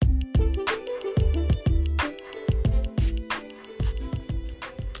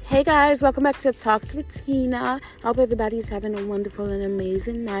Hey guys, welcome back to Talks with Tina. I hope everybody's having a wonderful and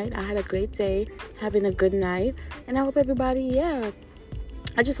amazing night. I had a great day, having a good night, and I hope everybody, I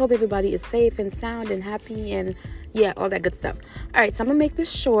just hope everybody is safe and sound and happy and all that good stuff. All right, so I'm gonna make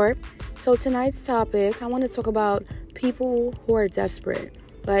this short. So tonight's topic, I want to talk about people who are desperate,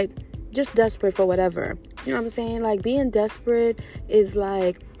 like just desperate for whatever. You know what I'm saying? Like being desperate is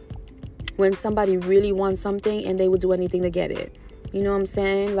like when somebody really wants something and they would do anything to get it. You know what I'm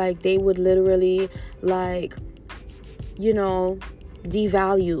saying? Like they would literally devalue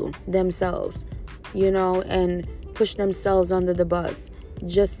themselves, and push themselves under the bus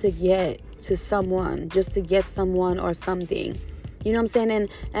just to get to someone, just to get someone or something. You know what I'm saying?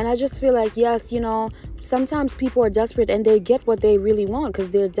 And I just feel like, yes, sometimes people are desperate and they get what they really want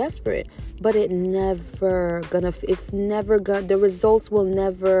because they're desperate. But the results will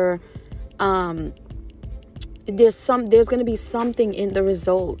never, there's going to be something in the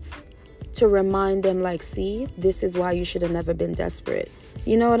results to remind them like, see, this is why you should have never been desperate.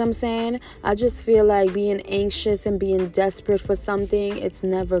 You know what I'm saying? I just feel like being anxious and being desperate for something, it's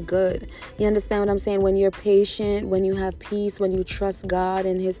never good. You understand what I'm saying? When you're patient, when you have peace, when you trust God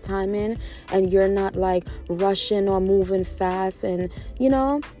and His timing, and you're not like rushing or moving fast and,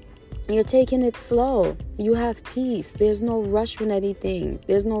 you're taking it slow. You have peace. There's no rush with anything.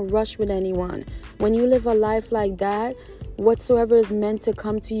 There's no rush with anyone. When you live a life like that, whatsoever is meant to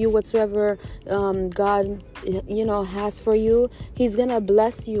come to you, whatsoever God, has for you, He's going to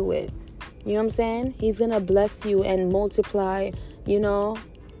bless you with. You know what I'm saying? He's going to bless you and multiply,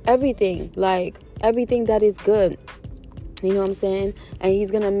 everything, like everything that is good. You know what I'm saying? And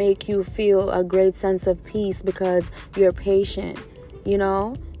He's going to make you feel a great sense of peace because you're patient,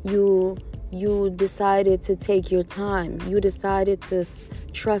 You decided to take your time. You decided to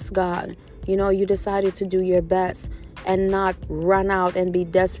trust God. You decided to do your best and not run out and be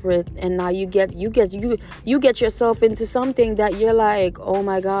desperate. And now you get yourself into something that you're like, oh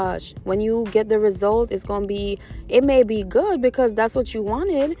my gosh. When you get the result, it may be good because that's what you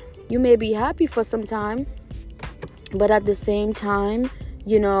wanted. You may be happy for some time, but at the same time,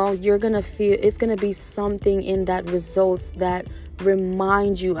 you're gonna feel it's gonna be something in that results that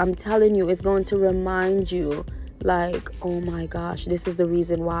remind you. I'm telling you, it's going to remind you like, oh my gosh, this is the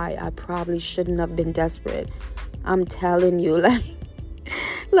reason why I probably shouldn't have been desperate. I'm telling you,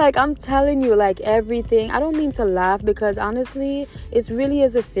 I'm telling you, like everything. I don't mean to laugh because honestly, it really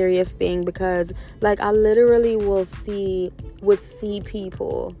is a serious thing because like I literally would see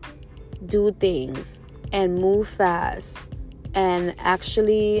people do things and move fast and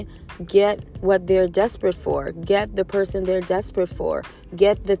actually get what they're desperate for, get the person they're desperate for,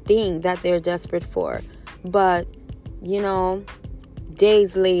 get the thing that they're desperate for. But,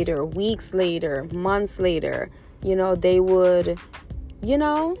 days later, weeks later, months later, they would,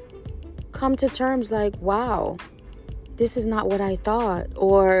 come to terms like, wow, this is not what I thought,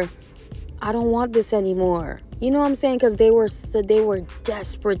 or I don't want this anymore. You know what I'm saying? Because they were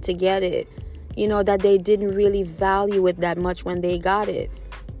desperate to get it. That they didn't really value it that much when they got it,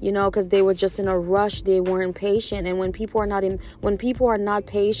 because they were just in a rush. They weren't patient. And when people are not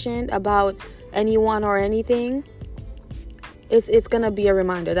patient about anyone or anything, it's going to be a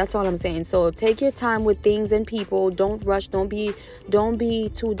reminder. That's all I'm saying. So take your time with things and people. Don't rush. Don't be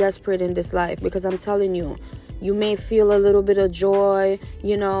too desperate in this life, because I'm telling you, you may feel a little bit of joy,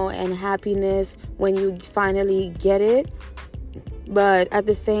 and happiness when you finally get it. But at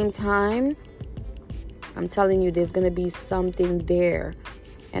the same time, I'm telling you, there's going to be something there.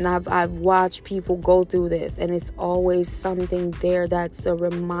 And I've watched people go through this, and it's always something there that's a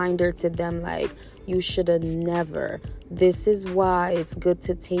reminder to them like, you should have never. This is why it's good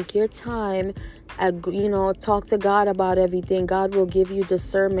to take your time, talk to God about everything. God will give you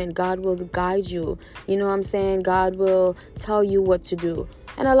discernment. God will guide you. You know what I'm saying? God will tell you what to do.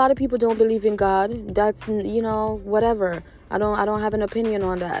 And a lot of people don't believe in God. That's, whatever. I don't have an opinion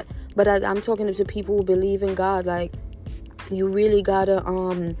on that. But I'm talking to people who believe in God. Like, you really gotta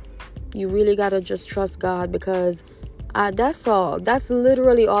just trust God, because that's all. That's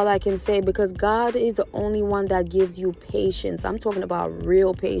literally all I can say, because God is the only one that gives you patience. I'm talking about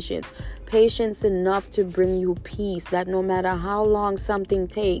real patience. Patience enough to bring you peace, that no matter how long something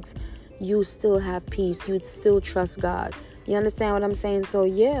takes, you still have peace. You still trust God. You understand what I'm saying? So,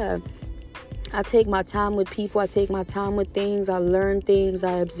 yeah. I take my time with people. I take my time with things. I learn things.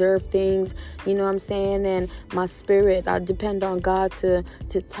 I observe things. You know what I'm saying? And my spirit, I depend on God to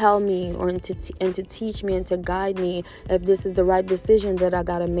tell me or to teach me and to guide me if this is the right decision that I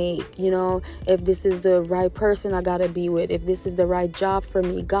gotta make. You know, if this is the right person I gotta be with, if this is the right job for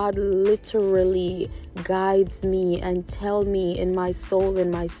me. God literally guides me and tell me in my soul,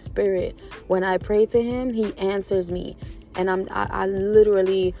 in my spirit. When I pray to Him, He answers me. And I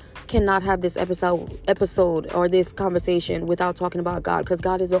literally cannot have this episode or this conversation without talking about God, because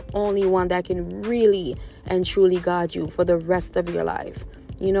God is the only one that can really and truly guide you for the rest of your life.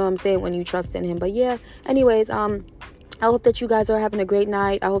 You know what I'm saying? When you trust in Him. But yeah, anyways, I hope that you guys are having a great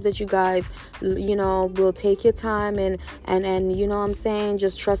night. I hope that you guys, you know, will take your time and you know what I'm saying?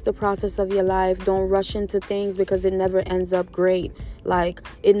 Just trust the process of your life. Don't rush into things, because it never ends up great. Like,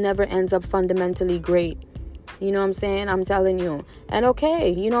 it never ends up fundamentally great. You know what I'm saying? I'm telling you. And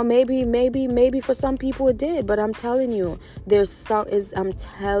okay, you know, maybe for some people it did, but I'm telling you, I'm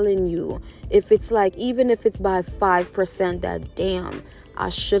telling you, if it's like, even if it's by 5%, that damn, I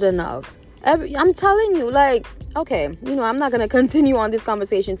shouldn't have. I'm telling you, like, okay, you know, I'm not going to continue on this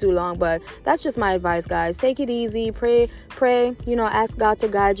conversation too long, but that's just my advice, guys. Take it easy, pray, you know, ask God to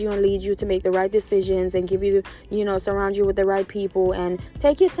guide you and lead you to make the right decisions and give you, you know, surround you with the right people, and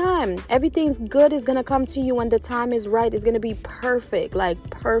take your time. Everything's good is going to come to you when the time is right. It's going to be perfect, like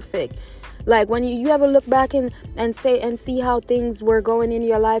perfect. Like, when you ever look back and see how things were going in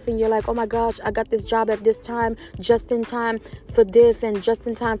your life, and you're like, oh my gosh, I got this job at this time, just in time for this and just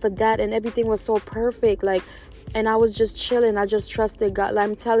in time for that, and everything was so perfect, like, and I was just chilling. I just trusted God. Like,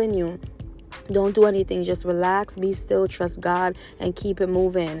 I'm telling you, don't do anything. Just relax, be still, trust God, and keep it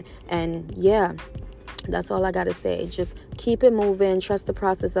moving. And yeah, that's all I gotta say. Just keep it moving. Trust the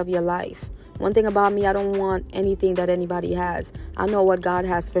process of your life. One thing about me, I don't want anything that anybody has. I know what God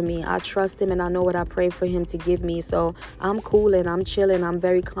has for me. I trust Him, and I know what I pray for Him to give me. So I'm cooling, I'm chilling. I'm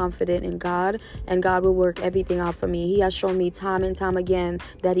very confident in God, and God will work everything out for me. He has shown me time and time again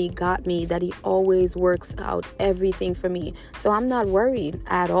that He got me, that He always works out everything for me. So I'm not worried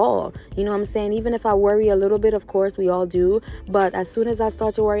at all. You know what I'm saying? Even if I worry a little bit, of course, we all do. But as soon as I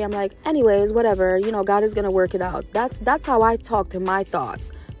start to worry, I'm like, anyways, whatever. You know, God is going to work it out. That's how I talk to my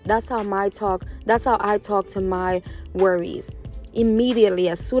thoughts. That's how I talk to my worries. Immediately,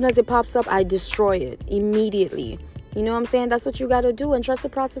 as soon as it pops up, I destroy it immediately. You know what I'm saying? That's what you got to do, and trust the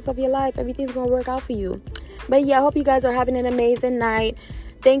process of your life. Everything's going to work out for you. But yeah, I hope you guys are having an amazing night.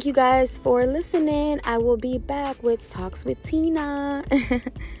 Thank you guys for listening. I will be back with Talks with Tina.